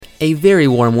A very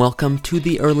warm welcome to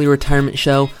the Early Retirement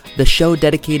Show, the show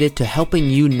dedicated to helping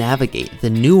you navigate the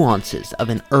nuances of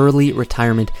an early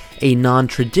retirement, a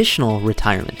non-traditional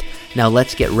retirement. Now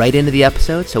let's get right into the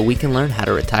episode so we can learn how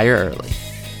to retire early.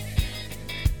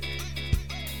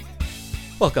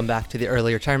 Welcome back to the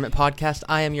Early Retirement Podcast.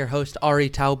 I am your host,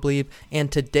 Ari Taublieb,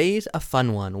 and today's a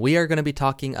fun one. We are going to be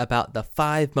talking about the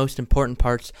 5 most important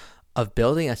parts of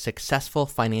building a successful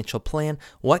financial plan.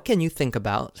 What can you think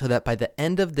about so that by the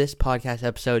end of this podcast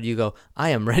episode, you go, I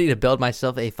am ready to build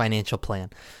myself a financial plan.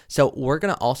 So we're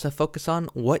going to also focus on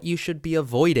what you should be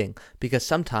avoiding, because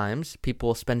sometimes people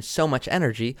will spend so much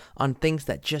energy on things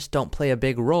that just don't play a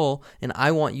big role. And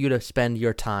I want you to spend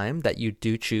your time that you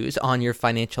do choose on your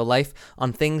financial life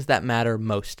on things that matter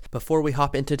most. Before we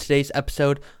hop into today's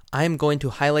episode, I am going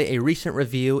to highlight a recent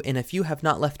review, and if you have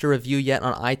not left a review yet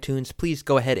on iTunes, please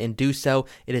go ahead and do so.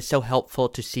 It is so helpful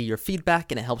to see your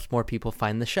feedback, and it helps more people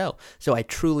find the show. So I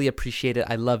truly appreciate it.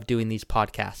 I love doing these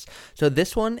podcasts. So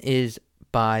this one is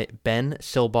by Ben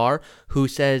Silbar, who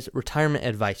says, retirement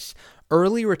advice.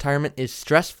 Early retirement is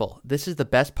stressful. This is the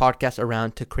best podcast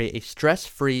around to create a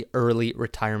stress-free early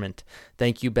retirement.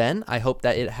 Thank you, Ben. I hope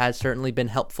that it has certainly been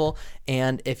helpful.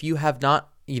 And if you have not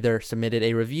either submitted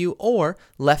a review or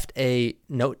left a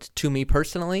note to me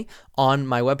personally on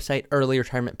my website,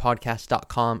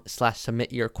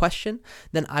 earlyretirementpodcast.com/submit your question,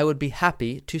 then I would be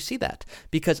happy to see that,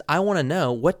 because I want to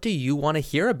know, what do you want to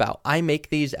hear about? I make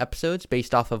these episodes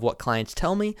based off of what clients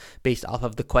tell me, based off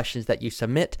of the questions that you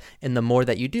submit, and the more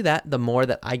that you do that, the more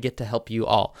that I get to help you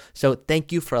all. So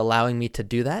thank you for allowing me to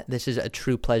do that. This is a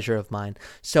true pleasure of mine.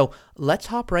 So let's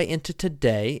hop right into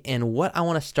today, and what I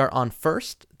want to start on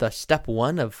first, the step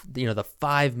 1 of the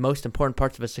 5 most important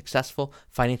parts of a successful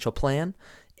financial plan,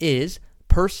 is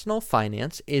personal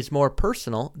finance is more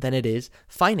personal than it is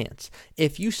finance.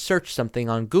 If you search something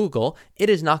on Google,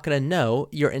 it is not going to know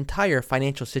your entire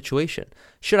financial situation.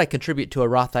 Should I contribute to a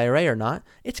Roth IRA or not?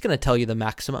 It's going to tell you the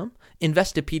maximum.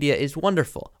 Investopedia is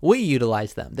wonderful. We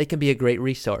utilize them. They can be a great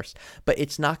resource, but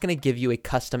it's not going to give you a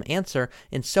custom answer.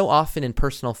 And so often in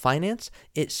personal finance,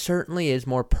 it certainly is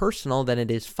more personal than it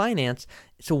is finance.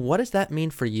 So what does that mean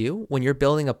for you when you're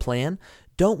building a plan?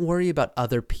 Don't worry about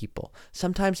other people.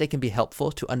 Sometimes it can be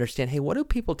helpful to understand, hey, what do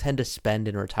people tend to spend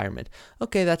in retirement?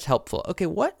 Okay, that's helpful. Okay,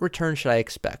 what return should I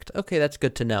expect? Okay, that's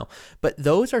good to know. But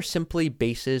those are simply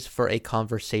bases for a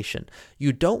conversation.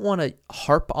 You don't want to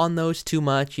harp on those too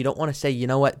much. You don't want to say, you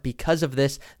know what, because of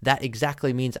this, that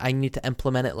exactly means I need to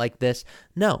implement it like this.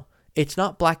 No. It's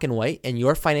not black and white, and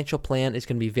your financial plan is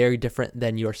going to be very different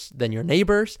than your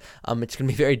neighbors. It's going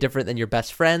to be very different than your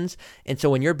best friends. And so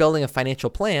when you're building a financial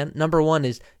plan, number 1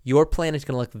 is your plan is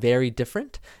going to look very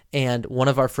different. And one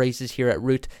of our phrases here at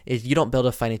Root is, you don't build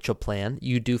a financial plan,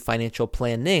 you do financial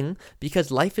planning, because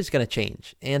life is going to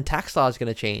change, and tax law is going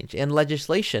to change, and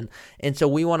legislation. And so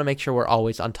we want to make sure we're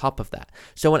always on top of that.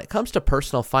 So when it comes to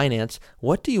personal finance,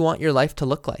 what do you want your life to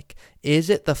look like? Is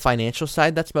it the financial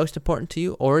side that's most important to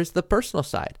you, or is the personal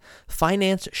side?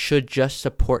 Finance should just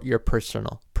support your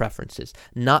personal preferences,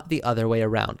 not the other way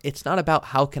around. It's not about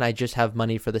how can I just have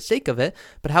money for the sake of it,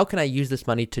 but how can I use this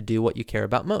money to do what you care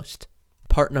about most?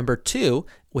 Part number 2,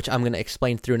 which I'm going to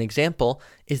explain through an example,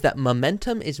 is that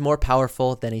momentum is more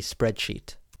powerful than a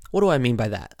spreadsheet. What do I mean by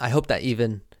that? I hope that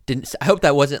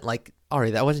wasn't like,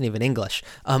 Ari, that wasn't even English.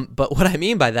 But what I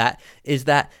mean by that is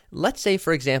that, let's say,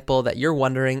 for example, that you're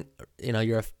wondering,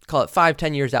 you're, call it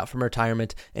 5-10 years out from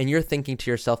retirement, and you're thinking to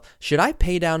yourself, should I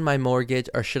pay down my mortgage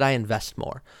or should I invest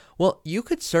more? Well, you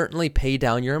could certainly pay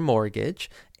down your mortgage,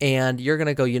 and you're going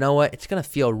to go, you know what, it's going to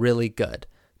feel really good,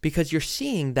 because you're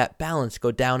seeing that balance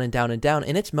go down and down and down,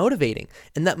 and it's motivating,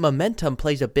 and that momentum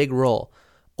plays a big role.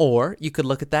 Or you could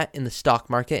look at that in the stock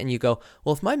market and you go,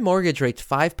 well, if my mortgage rate's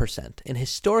 5% and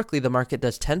historically the market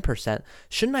does 10%,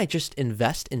 shouldn't I just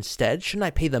invest instead? Shouldn't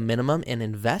I pay the minimum and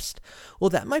invest?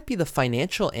 Well, that might be the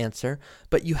financial answer,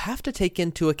 but you have to take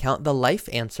into account the life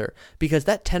answer, because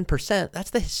that 10%,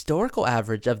 that's the historical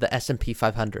average of the S&P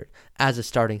 500 as a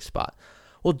starting spot.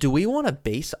 Well, do we want to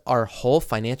base our whole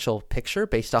financial picture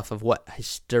based off of what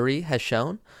history has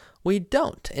shown? We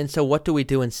don't. And so what do we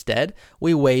do instead?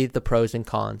 We weigh the pros and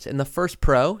cons. And the first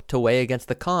pro to weigh against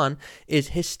the con is,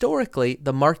 historically,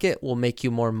 the market will make you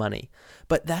more money.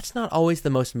 but that's not always the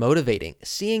most motivating.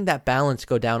 Seeing that balance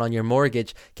go down on your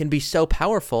mortgage can be so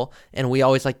powerful, and we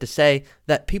always like to say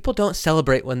that people don't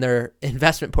celebrate when their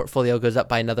investment portfolio goes up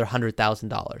by another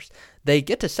 $100,000. They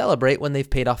get to celebrate when they've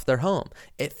paid off their home.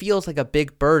 It feels like a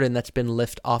big burden that's been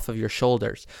lifted off of your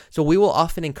shoulders. So we will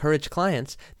often encourage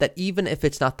clients that even if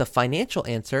it's not the financial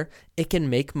answer, it can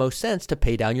make most sense to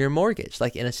pay down your mortgage,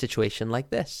 like in a situation like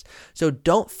this. So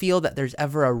don't feel that there's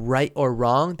ever a right or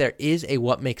wrong. There is a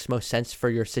what makes most sense for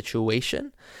your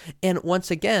situation. And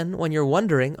once again, when you're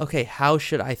wondering, okay, how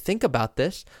should I think about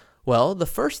this? Well, the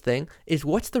first thing is,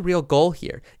 what's the real goal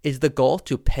here? Is the goal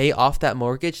to pay off that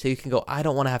mortgage so you can go, I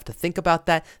don't want to have to think about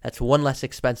that. That's one less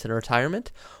expense in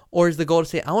retirement. Or is the goal to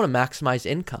say, I want to maximize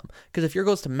income? Because if your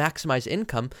goal is to maximize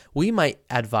income, we might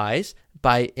advise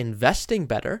by investing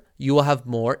better, you will have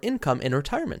more income in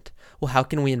retirement. Well, how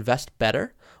can we invest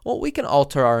better? Well, we can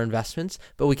alter our investments,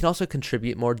 but we can also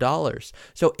contribute more dollars.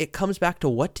 So it comes back to,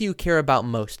 what do you care about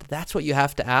most? That's what you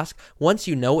have to ask. Once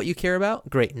you know what you care about,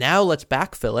 great. Now let's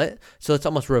backfill it. So let's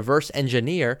almost reverse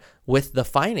engineer with the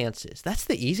finances. That's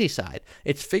the easy side.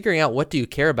 It's figuring out what do you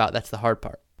care about. That's the hard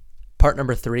part. Part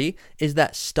number 3 is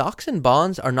that stocks and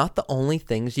bonds are not the only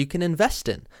things you can invest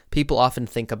in. People often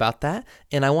think about that,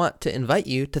 and I want to invite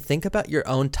you to think about your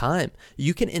own time.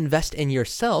 You can invest in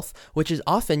yourself, which is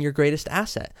often your greatest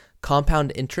asset.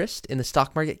 Compound interest in the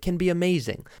stock market can be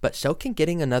amazing, but so can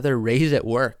getting another raise at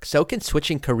work. So can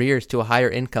switching careers to a higher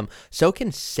income. So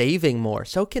can saving more.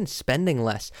 So can spending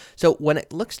less. So when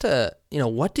it looks to,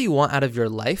 what do you want out of your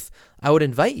life? I would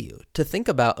invite you to think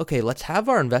about, okay, let's have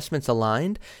our investments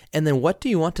aligned, and then what do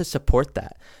you want to support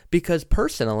that? Because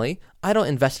personally, I don't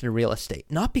invest in real estate.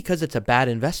 Not because it's a bad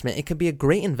investment. It can be a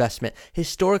great investment.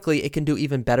 Historically, it can do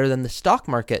even better than the stock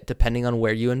market, depending on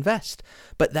where you invest.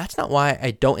 But that's not why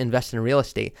I don't invest in real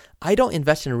estate. I don't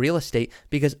invest in real estate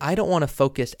because I don't want to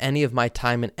focus any of my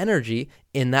time and energy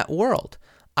in that world.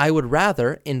 I would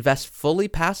rather invest fully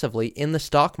passively in the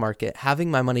stock market, having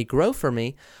my money grow for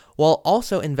me, while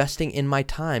also investing in my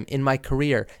time, in my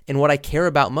career, in what I care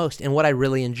about most, in what I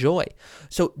really enjoy.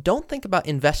 So don't think about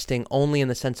investing only in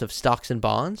the sense of stocks and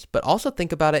bonds, but also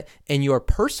think about it in your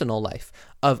personal life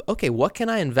of, okay, what can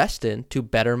I invest in to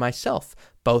better myself?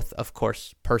 Both, of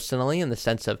course, personally in the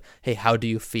sense of, hey, how do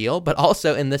you feel? But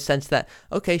also in the sense that,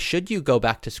 okay, should you go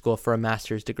back to school for a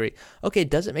master's degree? Okay,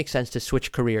 does it make sense to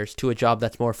switch careers to a job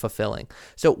that's more fulfilling?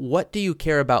 So what do you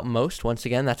care about most? Once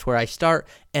again, that's where I start,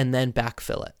 and then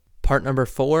backfill it. Part number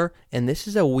 4, and this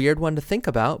is a weird one to think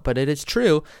about, but it is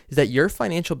true, is that your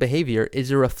financial behavior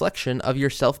is a reflection of your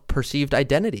self-perceived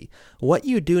identity. What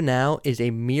you do now is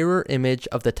a mirror image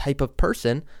of the type of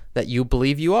person that you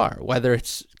believe you are, whether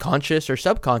it's conscious or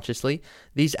subconsciously.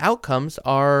 These outcomes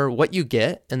are what you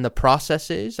get, and the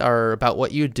processes are about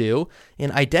what you do,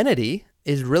 and identity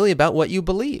is really about what you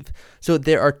believe. So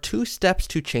there are 2 steps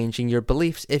to changing your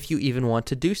beliefs if you even want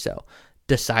to do so.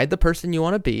 Decide the person you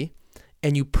want to be,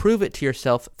 and you prove it to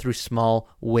yourself through small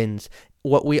wins.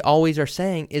 What we always are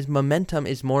saying is momentum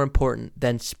is more important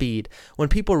than speed. When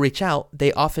people reach out,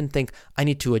 they often think, I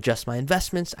need to adjust my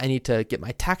investments, I need to get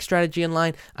my tax strategy in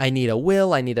line, I need a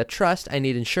will, I need a trust, I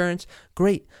need insurance.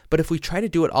 Great, but if we try to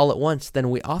do it all at once,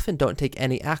 then we often don't take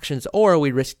any actions, or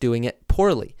we risk doing it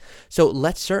poorly. So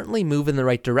let's certainly move in the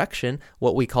right direction,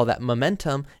 what we call that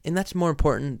momentum, and that's more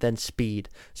important than speed.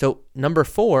 So number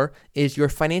 4 is your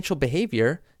financial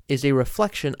behavior is a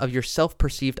reflection of your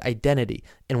self-perceived identity.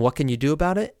 And what can you do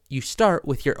about it? You start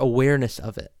with your awareness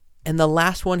of it. And the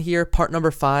last one here, part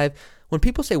number 5, when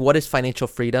people say, what is financial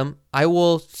freedom? I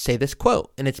will say this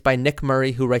quote, and it's by Nick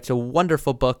Murray, who writes a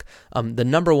wonderful book, the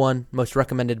number 1 most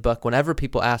recommended book whenever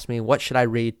people ask me, what should I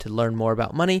read to learn more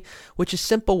about money, which is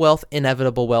Simple Wealth,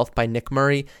 Inevitable Wealth by Nick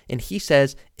Murray. And he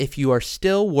says, if you are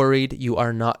still worried, you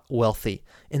are not wealthy.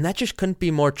 And that just couldn't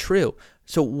be more true.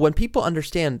 So when people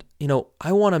understand,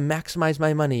 I want to maximize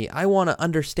my money, I want to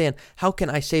understand how can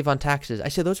I save on taxes, I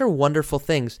say those are wonderful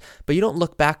things, but you don't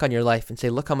look back on your life and say,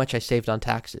 look how much I saved on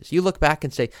taxes. You look back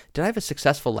and say, did I have a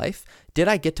successful life? Did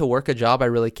I get to work a job I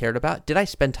really cared about? Did I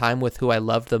spend time with who I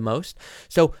loved the most?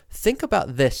 So think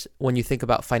about this when you think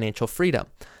about financial freedom.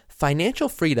 Financial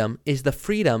freedom is the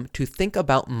freedom to think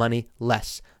about money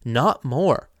less, not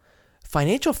more.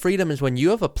 Financial freedom is when you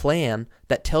have a plan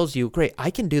that tells you, great,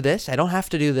 I can do this. I don't have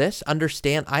to do this.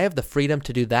 Understand, I have the freedom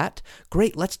to do that.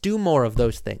 Great, let's do more of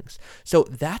those things. So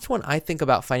that's when I think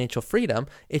about financial freedom.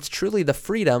 It's truly the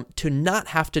freedom to not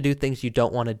have to do things you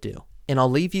don't want to do. And I'll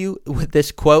leave you with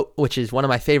this quote, which is one of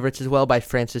my favorites as well, by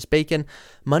Francis Bacon.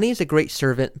 Money is a great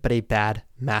servant, but a bad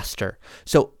master.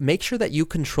 So make sure that you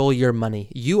control your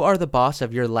money. You are the boss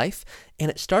of your life,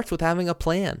 and it starts with having a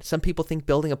plan. Some people think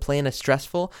building a plan is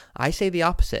stressful. I say the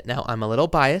opposite. Now, I'm a little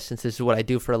biased since this is what I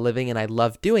do for a living and I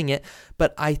love doing it,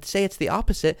 but I say it's the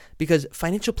opposite because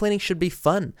financial planning should be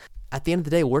fun. At the end of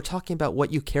the day, we're talking about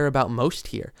what you care about most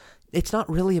here. It's not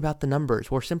really about the numbers.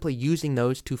 We're simply using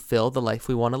those to fill the life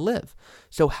we want to live.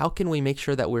 So how can we make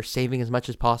sure that we're saving as much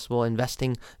as possible,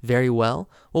 investing very well?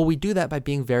 Well, we do that by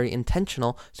being very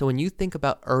intentional. So when you think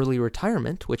about early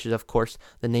retirement, which is of course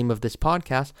the name of this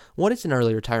podcast, what is an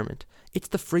early retirement? It's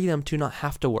the freedom to not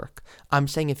have to work. I'm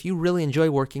saying if you really enjoy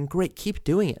working, great, keep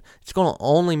doing it. It's going to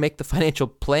only make the financial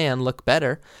plan look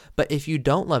better. But if you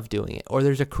don't love doing it, or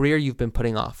there's a career you've been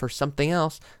putting off or something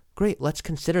else, great, let's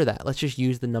consider that. Let's just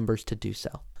use the numbers to do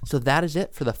so. So that is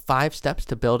it for the 5 steps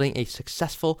to building a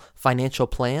successful financial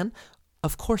plan.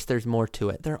 Of course, there's more to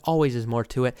it. There always is more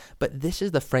to it, but this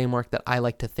is the framework that I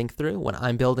like to think through when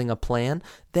I'm building a plan.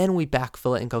 Then we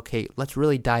backfill it and go, okay, let's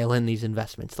really dial in these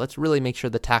investments. Let's really make sure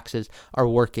the taxes are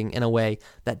working in a way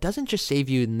that doesn't just save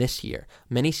you in this year.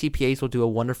 Many CPAs will do a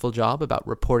wonderful job about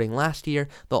reporting last year.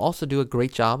 They'll also do a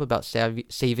great job about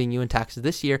saving you in taxes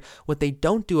this year. What they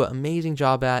don't do an amazing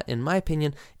job at, in my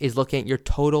opinion, is looking at your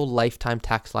total lifetime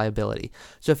tax liability.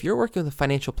 So if you're working with a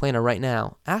financial planner right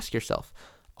now, ask yourself,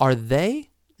 ask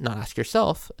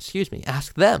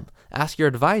them, ask your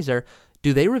advisor,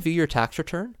 do they review your tax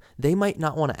return? They might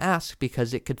not want to ask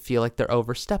because it could feel like they're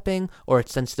overstepping or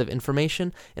it's sensitive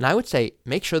information. And I would say,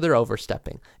 make sure they're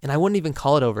overstepping. And I wouldn't even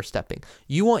call it overstepping.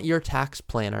 You want your tax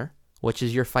planner, which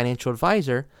is your financial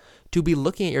advisor, to be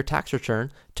looking at your tax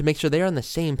return to make sure they are on the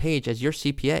same page as your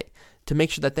CPA. To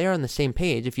make sure that they are on the same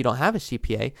page, if you don't have a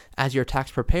CPA, as your tax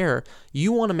preparer,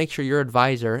 you want to make sure your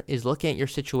advisor is looking at your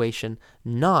situation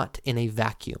not in a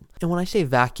vacuum. And when I say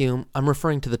vacuum, I'm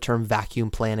referring to the term vacuum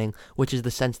planning, which is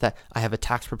the sense that I have a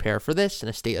tax preparer for this, an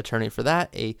estate attorney for that,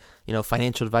 a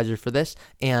financial advisor for this.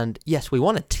 And yes, we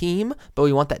want a team, but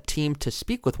we want that team to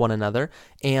speak with one another.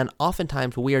 And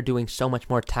oftentimes we are doing so much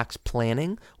more tax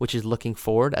planning, which is looking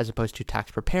forward, as opposed to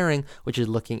tax preparing, which is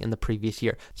looking in the previous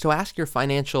year. So ask your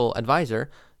financial advisor,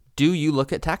 do you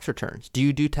look at tax returns? Do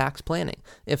you do tax planning?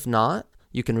 If not,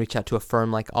 you can reach out to a firm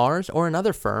like ours or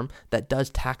another firm that does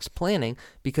tax planning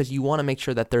because you want to make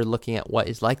sure that they're looking at what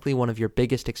is likely one of your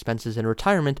biggest expenses in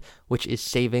retirement, which is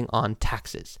saving on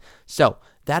taxes. So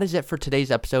that is it for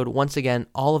today's episode. Once again,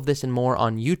 all of this and more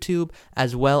on YouTube,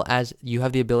 as well as you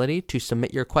have the ability to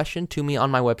submit your question to me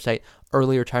on my website,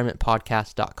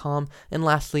 earlyretirementpodcast.com. And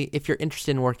lastly, if you're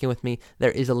interested in working with me,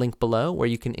 there is a link below where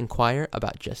you can inquire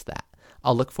about just that.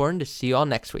 I'll look forward to see you all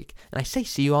next week. And I say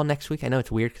see you all next week. I know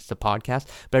it's weird because it's a podcast,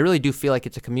 but I really do feel like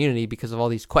it's a community because of all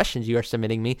these questions you are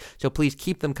submitting me. So please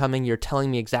keep them coming. You're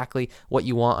telling me exactly what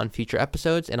you want on future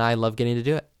episodes, and I love getting to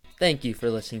do it. Thank you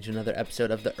for listening to another episode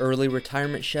of the Early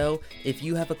Retirement Show. If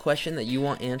you have a question that you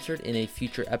want answered in a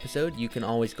future episode, you can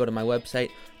always go to my website,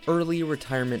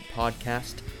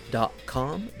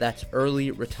 earlyretirementpodcast.com. That's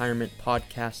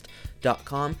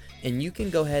earlyretirementpodcast.com. And you can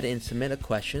go ahead and submit a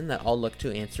question that I'll look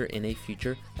to answer in a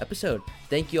future episode.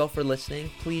 Thank you all for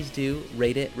listening. Please do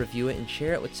rate it, review it, and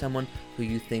share it with someone who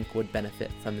you think would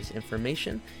benefit from this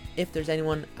information. If there's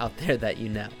anyone out there that you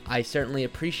know, I certainly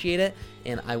appreciate it,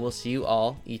 and I will see you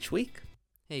all each week.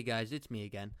 Hey guys, it's me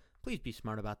again. Please be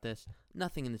smart about this.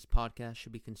 Nothing in this podcast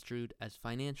should be construed as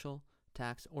financial,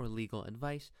 tax, or legal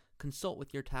advice. Consult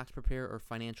with your tax preparer or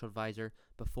financial advisor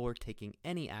before taking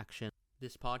any action.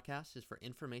 This podcast is for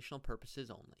informational purposes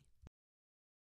only.